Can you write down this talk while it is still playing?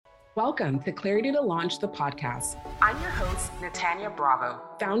Welcome to Clarity to Launch the podcast. I'm your host, Natanya Bravo,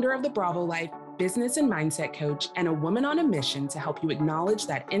 founder of the Bravo Life, business and mindset coach, and a woman on a mission to help you acknowledge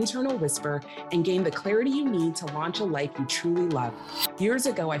that internal whisper and gain the clarity you need to launch a life you truly love. Years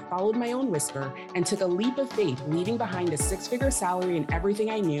ago, I followed my own whisper and took a leap of faith, leaving behind a six-figure salary and everything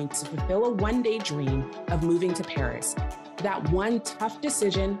I knew to fulfill a one-day dream of moving to Paris. That one tough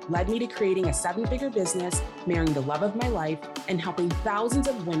decision led me to creating a seven-figure business, marrying the love of my life, and helping thousands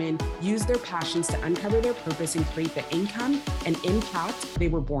of women use their passions to uncover their purpose and create the income and impact they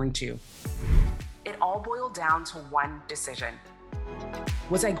were born to. It all boiled down to one decision.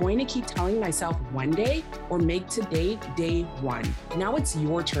 Was I going to keep telling myself one day or make today day one? Now it's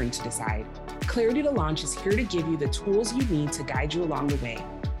your turn to decide. Clarity to Launch is here to give you the tools you need to guide you along the way.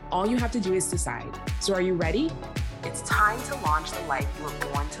 All you have to do is decide. So are you ready? It's time to launch the life you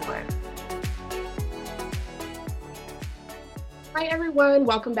were born to live. Hi, everyone.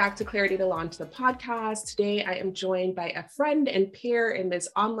 Welcome back to Clarity to Launch the podcast. Today, I am joined by a friend and peer in this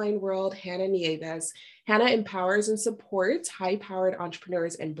online world, Hannah Nieves. Hannah empowers and supports high-powered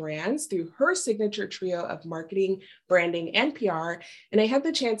entrepreneurs and brands through her signature trio of marketing, branding, and PR. And I had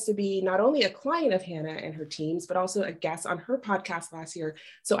the chance to be not only a client of Hannah and her teams, but also a guest on her podcast last year.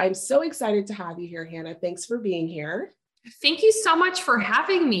 So I'm so excited to have you here, Hannah. Thanks for being here. Thank you so much for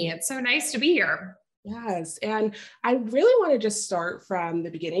having me. It's so nice to be here. Yes. And I really want to just start from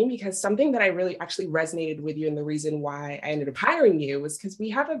the beginning because something that I really actually resonated with you and the reason why I ended up hiring you was because we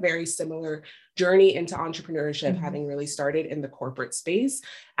have a very similar journey into entrepreneurship, having really started in the corporate space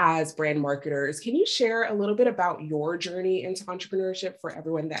as brand marketers. Can you share a little bit about your journey into entrepreneurship for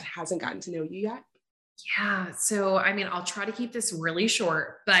everyone that hasn't gotten to know you yet? Yeah. So, I'll try to keep this really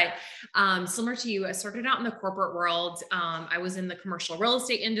short, but similar to you, I started out in the corporate world. I was in the commercial real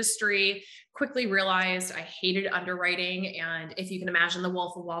estate industry, quickly realized I hated underwriting. And if you can imagine the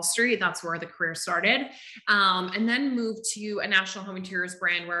Wolf of Wall Street, that's where the career started. And then moved to a national home interiors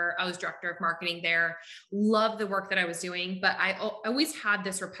brand where I was director of marketing there. Loved the work that I was doing, but I always had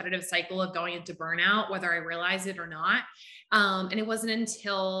this repetitive cycle of going into burnout, whether I realized it or not. And it wasn't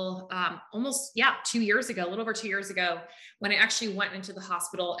until almost 2 years ago, a little over 2 years ago, when I actually went into the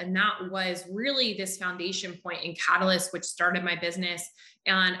hospital. And that was really this foundation point and catalyst, which started my business.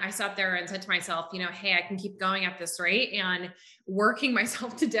 And I sat there and said to myself, hey, I can keep going at this rate and working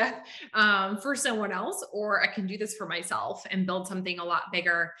myself to death for someone else, or I can do this for myself and build something a lot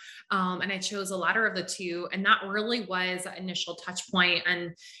bigger. And I chose the latter of the two. And that really was an initial touch point.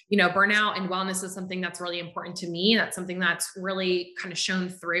 And, burnout and wellness is something that's really important to me. That's something that's really kind of shown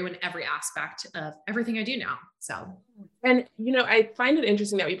through in every aspect of everything I do now. And, I find it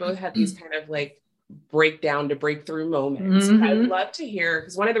interesting that we both had these kind of like breakdown to breakthrough moments. I'd love to hear,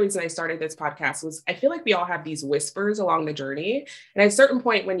 because one of the reasons I started this podcast was I feel like we all have these whispers along the journey. And at a certain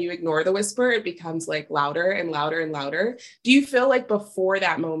point, when you ignore the whisper, it becomes like louder and louder and louder. Do you feel like before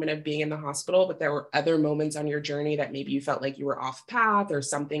that moment of being in the hospital, but there were other moments on your journey that maybe you felt like you were off path or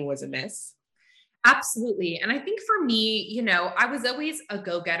something was amiss? Absolutely. And I think for me, I was always a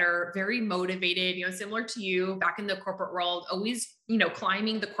go-getter, very motivated, similar to you back in the corporate world, always,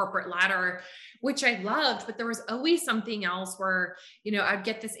 climbing the corporate ladder, which I loved, but there was always something else where, I'd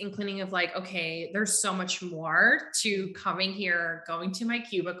get this inclining of like, okay, there's so much more to coming here, going to my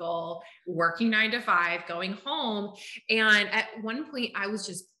cubicle, working 9 to 5, going home. And at one point I was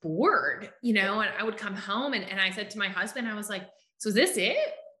just bored, and I would come home and I said to my husband, I was like, so is this it?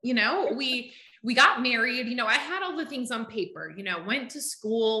 We got married, I had all the things on paper, went to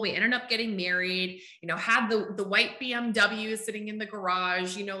school, we ended up getting married, had the white BMW sitting in the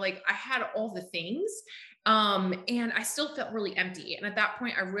garage, like I had all the things. And I still felt really empty. And at that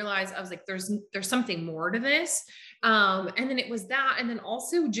point I realized I was like, there's something more to this. And then it was that. And then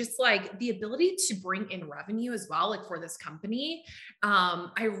also just like the ability to bring in revenue as well, like for this company.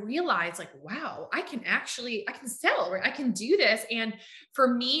 I realized like, wow, I can sell, right? I can do this. And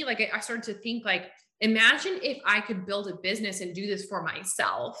for me, like I started to think like, imagine if I could build a business and do this for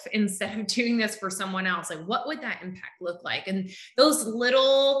myself instead of doing this for someone else. Like, what would that impact look like? And those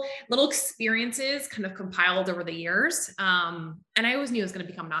little experiences kind of compiled over the years. And I always knew I was going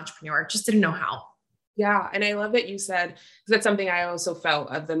to become an entrepreneur. Just didn't know how. Yeah. And I love that you said, because that's something I also felt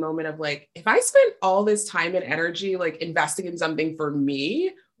of the moment of like, if I spent all this time and energy, like investing in something for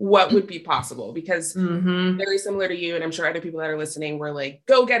me, what would be possible? Because very similar to you, and I'm sure other people that are listening were like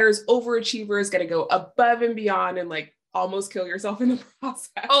go-getters, overachievers, going to go above and beyond and like almost kill yourself in the process.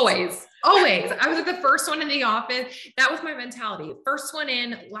 Always. I was like the first one in the office. That was my mentality. First one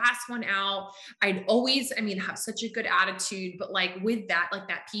in, last one out. I'd always, have such a good attitude, but like with that, like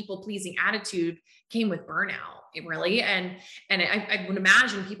that people pleasing attitude came with burnout. It really, and I would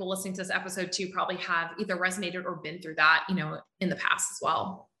imagine people listening to this episode too probably have either resonated or been through that, in the past as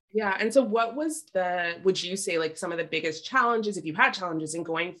well. Yeah. And so what was would you say like some of the biggest challenges, if you had challenges in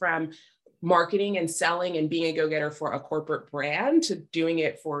going from marketing and selling and being a go-getter for a corporate brand to doing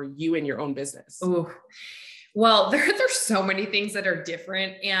it for you and your own business? Ooh. Well, there's so many things that are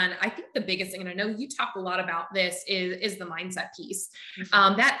different. And I think the biggest thing, and I know you talk a lot about this, is the mindset piece.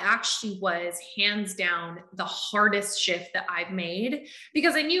 That actually was hands down the hardest shift that I've made,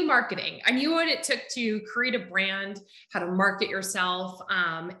 because I knew marketing. I knew what it took to create a brand, how to market yourself,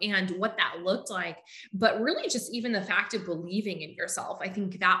 and what that looked like. But really just even the fact of believing in yourself, I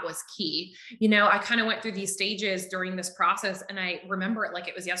think that was key. I kind of went through these stages during this process, and I remember it like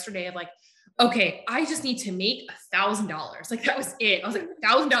it was yesterday of like, okay, I just need to make $1,000. Like that was it. I was like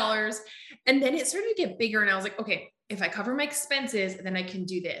 $1,000. And then it started to get bigger. And I was like, okay, if I cover my expenses, then I can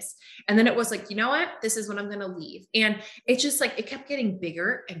do this. And then it was like, you know what? This is what I'm going to leave. And it's just like, it kept getting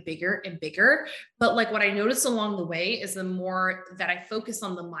bigger and bigger and bigger. But like what I noticed along the way is the more that I focus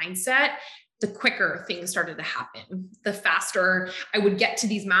on the mindset, the quicker things started to happen, the faster I would get to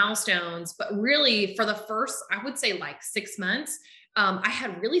these milestones. But really for the first, I would say like 6 months, I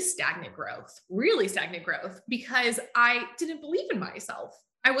had really stagnant growth because I didn't believe in myself.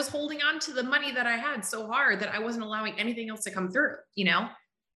 I was holding on to the money that I had so hard that I wasn't allowing anything else to come through,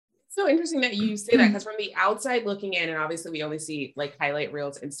 So interesting that you say that, because from the outside looking in, and obviously we only see like highlight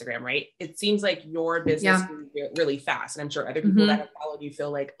reels, Instagram, right? It seems like your business grew really fast. And I'm sure other people that have followed you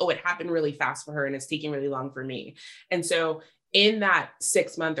feel like, oh, it happened really fast for her and it's taking really long for me. And so in that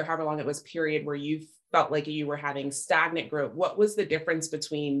 6 month or however long it was period where you felt like you were having stagnant growth, what was the difference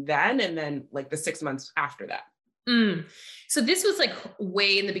between then and then like the 6 months after that? So this was like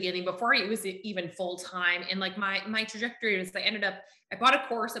way in the beginning before it was even full time. And like my trajectory was I bought a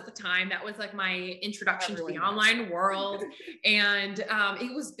course at the time that was like my introduction to the online world. And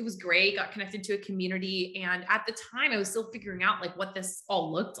it was great. Got connected to a community. And at the time I was still figuring out like what this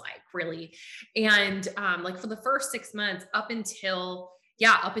all looked like really. And like for the first 6 months up until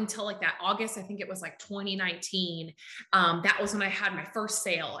like that August, I think it was like 2019. That was when I had my first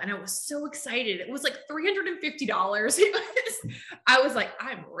sale and I was so excited. It was like $350. I was like,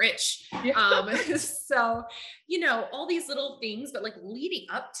 I'm rich. So, all these little things, but like leading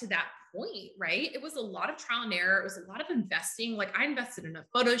up to that point, right? It was a lot of trial and error. It was a lot of investing. Like I invested in a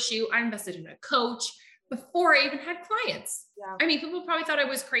photo shoot. I invested in a coach before I even had clients. Yeah. I mean, people probably thought I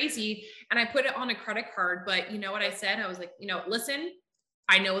was crazy and I put it on a credit card, but you know what I said? I was like, listen,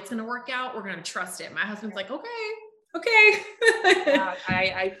 I know it's going to work out. We're going to trust it. My husband's like, okay. Yeah,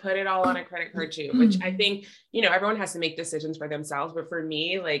 I put it all on a credit card too, which I think, everyone has to make decisions for themselves. But for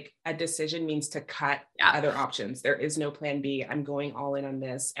me, like a decision means to cut other options. There is no plan B. I'm going all in on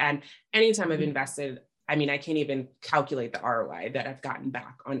this. And anytime I've invested, I mean, I can't even calculate the ROI that I've gotten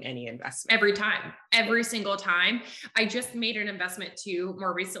back on any investment. Every single time. I just made an investment too,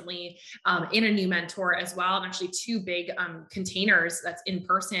 more recently, in a new mentor as well. And actually 2 big containers that's in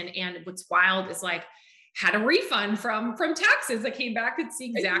person. And what's wild is like, had a refund from taxes that came back at the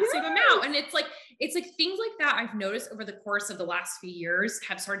exact same amount. And it's like things like that I've noticed over the course of the last few years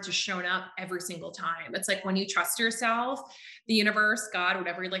have started to show up every single time. It's like when you trust yourself, the universe, God,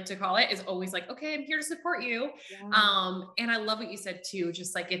 whatever you like to call it, is always like, okay, I'm here to support you. Yeah. And I love what you said too,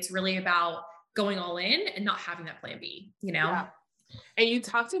 just like, it's really about going all in and not having that plan B, Yeah. And you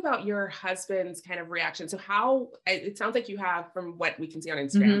talked about your husband's kind of reaction. So it sounds like you have, from what we can see on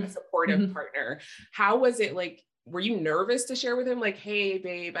Instagram, a supportive partner. How was it like, were you nervous to share with him? Like, hey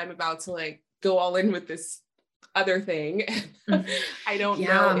babe, I'm about to like go all in with this other thing. I don't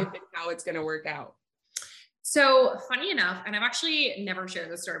know how it's going to work out. So funny enough, and I've actually never shared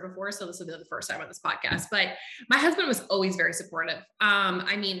this story before, so this will be the first time on this podcast, but my husband was always very supportive.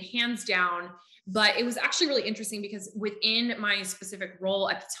 I mean, hands down. But it was actually really interesting because within my specific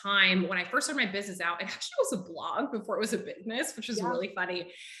role at the time, when I first started my business out, it actually was a blog before it was a business, which was really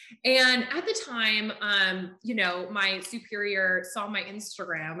funny. And at the time, my superior saw my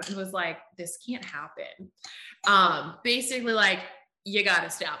Instagram and was like, this can't happen. Basically like, you got to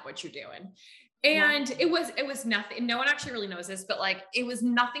stop what you're doing. And it was nothing. No one actually really knows this, but like, it was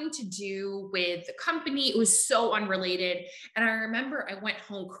nothing to do with the company. It was so unrelated. And I remember I went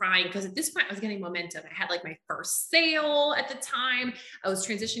home crying because at this point I was getting momentum. I had like my first sale at the time. I was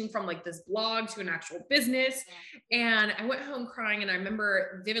transitioning from like this blog to an actual business. And I went home crying. And I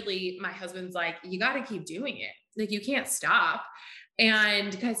remember vividly, my husband's like, you got to keep doing it. Like, you can't stop.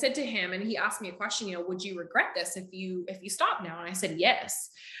 And I said to him, and he asked me a question, would you regret this if you stop now? And I said,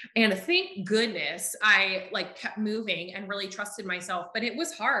 yes. And thank goodness I like kept moving and really trusted myself, but it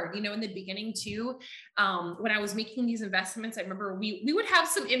was hard, in the beginning too. When I was making these investments, I remember we would have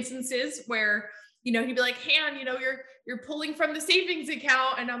some instances where, he'd be like, Han, you're pulling from the savings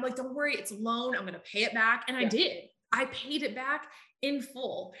account. And I'm like, don't worry, it's a loan. I'm going to pay it back. And I did. I paid it back in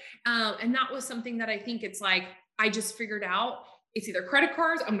full. And that was something that I think it's like, I just figured out it's either credit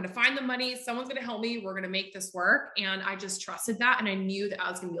cards, I'm going to find the money, someone's going to help me, we're going to make this work. And I just trusted that. And I knew that I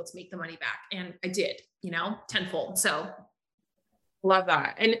was going to be able to make the money back. And I did, tenfold. So love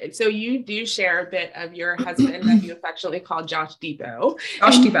that. And so you do share a bit of your husband that you affectionately call Josh Depot.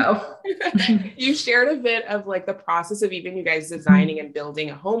 Josh Depot. You shared a bit of like the process of even you guys designing and building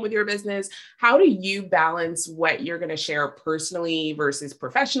a home with your business. How do you balance what you're going to share personally versus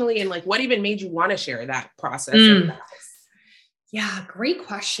professionally? And like, what even made you want to share that process? Yeah, great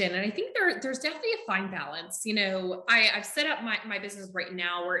question. And I think there's definitely a fine balance. I've set up my business right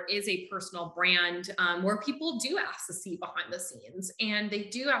now where it is a personal brand, where people do ask to see behind the scenes, and they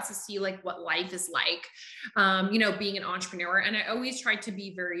do ask to see like what life is like, being an entrepreneur. And I always try to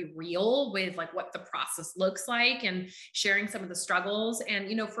be very real with like what the process looks like and sharing some of the struggles. And,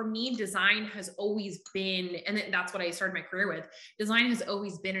 for me, design has always been, and that's what I started my career with. Design has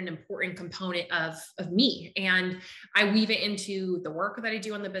always been an important component of me. And I weave it into the work that I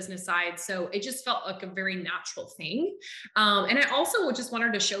do on the business side. So it just felt like a very natural thing. And I also just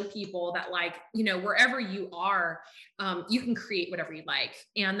wanted to show people that like, wherever you are, you can create whatever you like.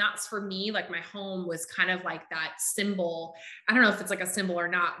 And that's for me, like my home was kind of like that symbol. I don't know if it's like a symbol or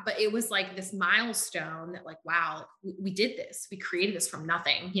not, but it was like this milestone that like, wow, we did this. We created this from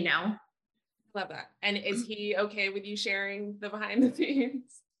nothing, Love that. And is he okay with you sharing the behind the scenes?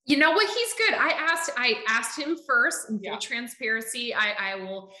 You know what? He's good. I asked him first in full transparency.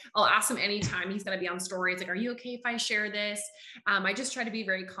 I'll ask him anytime he's going to be on stories. Like, are you okay if I share this? I just try to be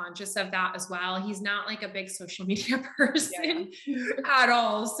very conscious of that as well. He's not like a big social media person at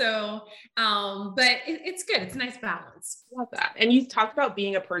all. So, but it's good. It's a nice balance. Love that. And you talked about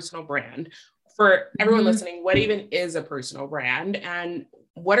being a personal brand. For everyone listening, what even is a personal brand? And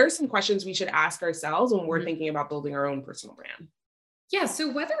what are some questions we should ask ourselves when we're thinking about building our own personal brand? Yeah.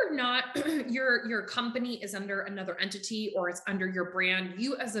 So whether or not your company is under another entity or it's under your brand,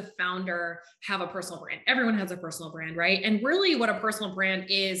 you as a founder have a personal brand. Everyone has a personal brand, right? And really what a personal brand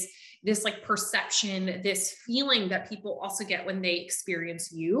is this like perception, this feeling that people also get when they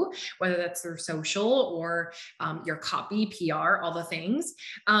experience you, whether that's through social or your copy, PR, all the things.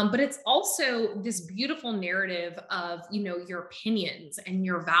 But it's also this beautiful narrative of, your opinions and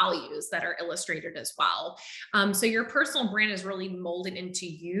your values that are illustrated as well. So your personal brand is really molded into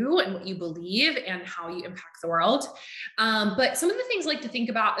you and what you believe and how you impact the world. But some of the things I like to think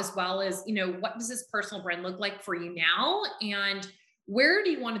about as well is, what does this personal brand look like for you now? And where do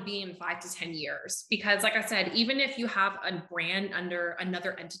you want to be in 5 to 10 years? Because like I said, even if you have a brand under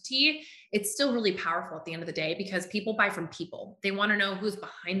another entity, it's still really powerful at the end of the day because people buy from people. They want to know who's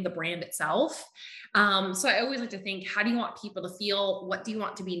behind the brand itself. So I always like to think, how do you want people to feel? What do you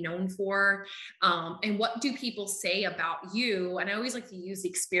want to be known for? And what do people say about you? And I always like to use the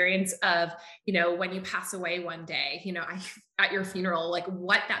experience of, when you pass away one day, at your funeral, like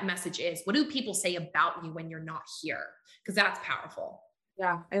what that message is. What do people say about you when you're not here? Because that's powerful.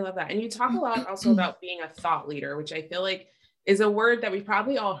 Yeah, I love that. And you talk a lot also about being a thought leader, which I feel like is a word that we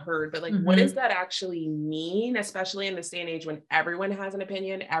probably all heard, but like, what does that actually mean? Especially in this day and age when everyone has an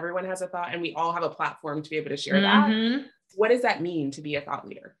opinion, everyone has a thought, and we all have a platform to be able to share that. What does that mean to be a thought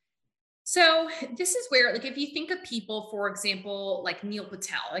leader? So this is where, like, if you think of people, for example, like Neil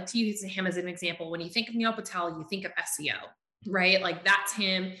Patel, I like to use him as an example. When you think of Neil Patel, you think of SEO. Right? Like that's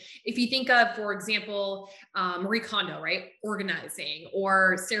him. If you think of, for example, Marie Kondo, right? Organizing,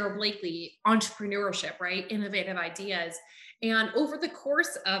 or Sarah Blakely, entrepreneurship, right? Innovative ideas. And over the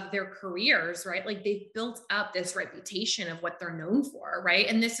course of their careers, right? Like they've built up this reputation of what they're known for, right?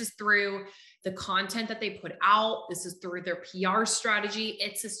 And this is through the content that they put out. This is through their PR strategy.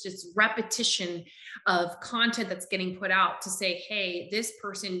 It's just repetition of content that's getting put out to say, hey, this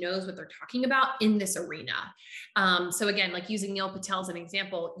person knows what they're talking about in this arena. So again, like using Neil Patel as an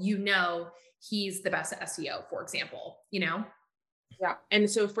example, he's the best at SEO, for example, Yeah. And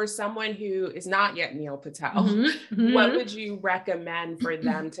so for someone who is not yet Neil Patel, what would you recommend for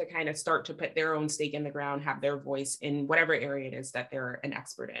them to kind of start to put their own stake in the ground, have their voice in whatever area it is that they're an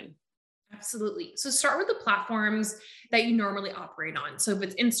expert in? Absolutely. So start with the platforms that you normally operate on. So if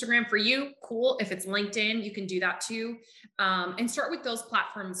it's Instagram for you, cool. If it's LinkedIn, you can do that too. And start with those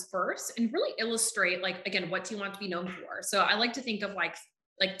platforms first and really illustrate, like, again, what do you want to be known for? So I like to think of like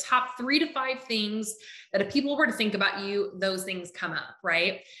top 3 to 5 things that if people were to think about you, those things come up,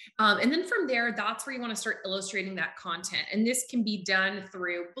 right? And then from there, that's where you want to start illustrating that content. And this can be done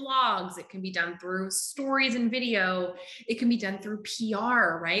through blogs. It can be done through stories and video. It can be done through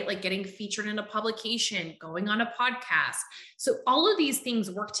PR, right? Like getting featured in a publication, going on a podcast. So all of these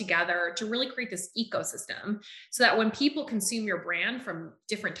things work together to really create this ecosystem so that when people consume your brand from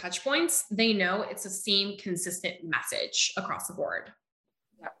different touch points, they know it's the same consistent message across the board.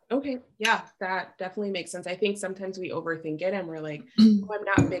 Yeah. Okay. Yeah, that definitely makes sense. I think sometimes we overthink it and we're like, oh, I'm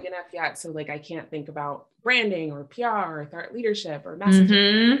not big enough yet. So like, I can't think about branding or PR or thought leadership or messaging.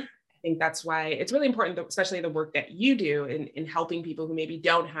 Mm-hmm. I think that's why it's really important, especially the work that you do in helping people who maybe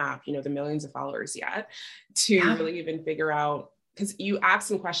don't have, the millions of followers yet to really even figure out, because you ask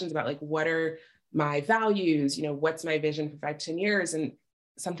some questions about like, what are my values? What's my vision for 5-10 years? And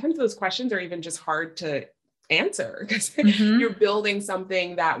sometimes those questions are even just hard to answer because you're building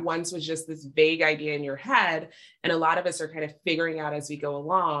something that once was just this vague idea in your head. And a lot of us are kind of figuring out as we go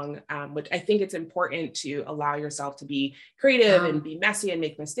along, which I think it's important to allow yourself to be creative and be messy and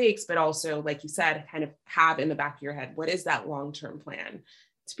make mistakes, but also, like you said, kind of have in the back of your head, what is that long-term plan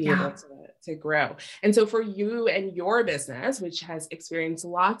to be able to grow? And so for you and your business, which has experienced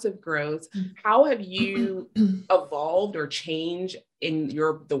lots of growth, how have you evolved or changed in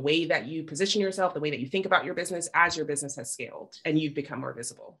the way that you position yourself, the way that you think about your business as your business has scaled and you've become more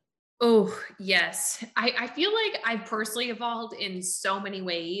visible? Oh, yes. I feel like I've personally evolved in so many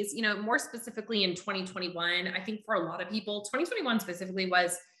ways, more specifically in 2021. I think for a lot of people, 2021 specifically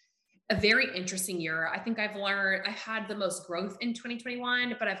was a very interesting year. I think I've had the most growth in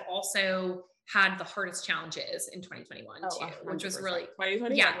 2021, but I've also had the hardest challenges in 2021 too, 100%. which was really,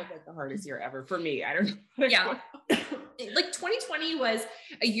 2021 was like the hardest year ever for me. I don't know. Yeah. Like 2020 was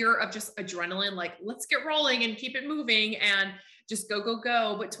a year of just adrenaline, like let's get rolling and keep it moving and just go, go,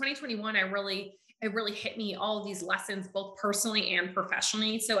 go. But 2021, it really hit me all of these lessons, both personally and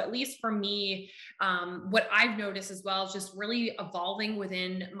professionally. So at least for me, what I've noticed as well is just really evolving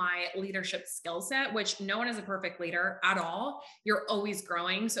within my leadership skill set, which no one is a perfect leader at all. You're always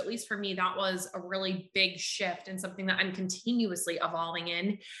growing. So at least for me, that was a really big shift and something that I'm continuously evolving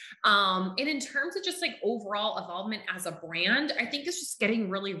in. And in terms of just like overall evolvement as a brand, I think it's just getting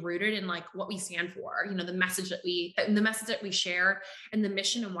really rooted in like what we stand for, the message that we share and the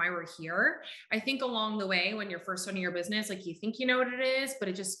mission and why we're here. I think along the way, when you're first starting your business, like you think you know what it is, but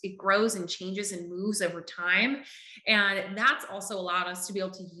it grows and changes and moves over time. And that's also allowed us to be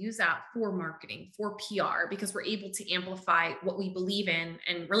able to use that for marketing, for PR, because we're able to amplify what we believe in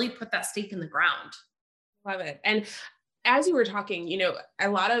and really put that stake in the ground. Love it. And as you were talking, a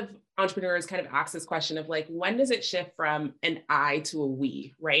lot of entrepreneurs kind of ask this question of like, when does it shift from an I to a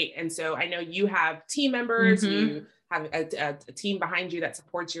we, right? And so I know you have team members, you have a team behind you that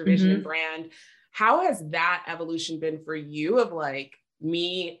supports your vision and brand. How has that evolution been for you of like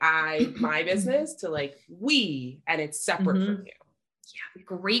me, I, my business to like we, and it's separate from you? Yeah,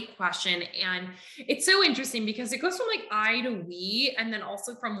 great question. And it's so interesting because it goes from like I to we, and then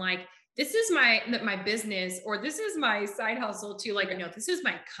also from like, this is my business, or this is my side hustle, to like, no, this is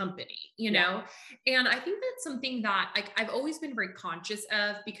my company, know? And I think that's something that like I've always been very conscious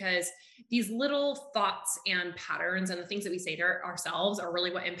of, because these little thoughts and patterns and the things that we say to ourselves are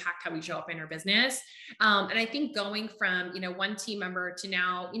really what impact how we show up in our business. And I think going from, one team member to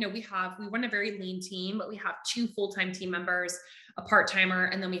now, we run a very lean team, but we have 2 full-time team members, a part-timer,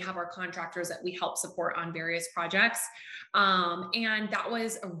 and then we have our contractors that we help support on various projects. And that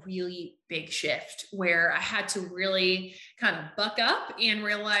was a really big shift where I had to really kind of buck up and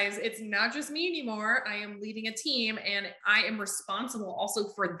realize it's not just me anymore. I am leading a team and I am responsible also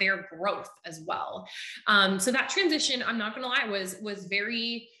for their growth as well. So that transition, I'm not going to lie, was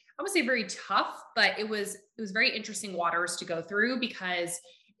very, I would say very tough, but it was very interesting waters to go through, because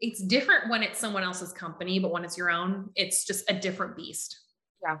it's different when it's someone else's company, but when it's your own, it's just a different beast.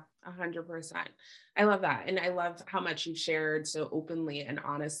 Yeah, 100%. I love that. And I love how much you've shared so openly and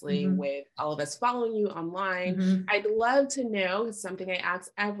honestly with all of us following you online. I'd love to know, something I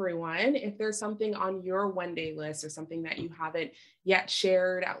ask everyone, if there's something on your one-day list or something that you haven't yet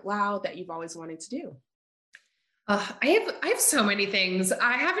shared out loud that you've always wanted to do. I have so many things.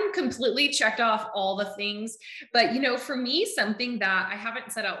 I haven't completely checked off all the things, but for me, something that I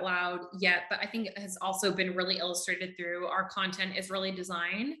haven't said out loud yet, but I think has also been really illustrated through our content is really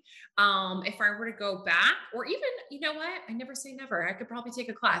design. If I were to go back, or even, I never say never. I could probably take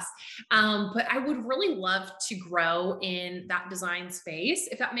a class, but I would really love to grow in that design space,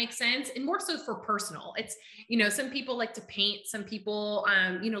 if that makes sense, and more so for personal. It's some people like to paint, some people,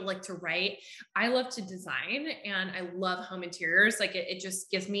 like to write. I love to design and I love home interiors. Like it just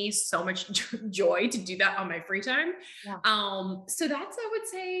gives me so much joy to do that on my free time. Yeah. So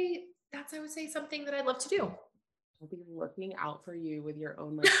I would say something that I love to do. I'll be looking out for you with your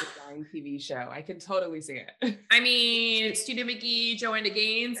own like design TV show. I can totally see it. I mean, Student McGee, Joanna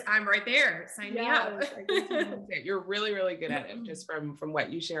Gaines, I'm right there. Sign me up. I can totally see it. You're really, really good at it. Just from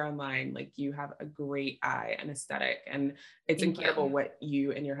what you share online, like you have a great eye and aesthetic, and it's incredible what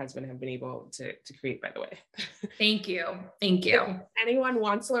you and your husband have been able to create, by the way. Thank you. Thank you. If anyone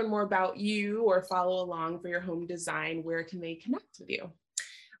wants to learn more about you or follow along for your home design, where can they connect with you?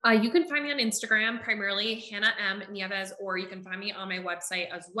 You can find me on Instagram, primarily Hannah M. Nieves, or you can find me on my website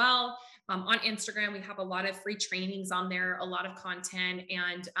as well. On Instagram, we have a lot of free trainings on there, a lot of content.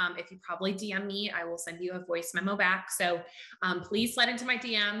 And if you probably DM me, I will send you a voice memo back. So please slide into my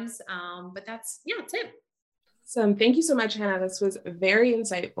DMs. But that's it. Awesome. Thank you so much, Hannah. This was very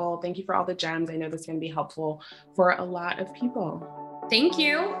insightful. Thank you for all the gems. I know this is going to be helpful for a lot of people. Thank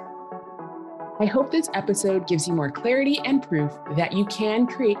you. I hope this episode gives you more clarity and proof that you can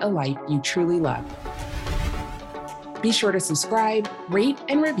create a life you truly love. Be sure to subscribe, rate,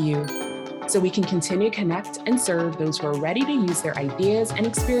 and review so we can continue to connect and serve those who are ready to use their ideas and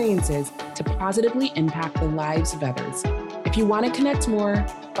experiences to positively impact the lives of others. If you want to connect more,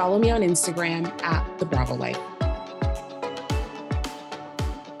 follow me on Instagram @The Bravo Life.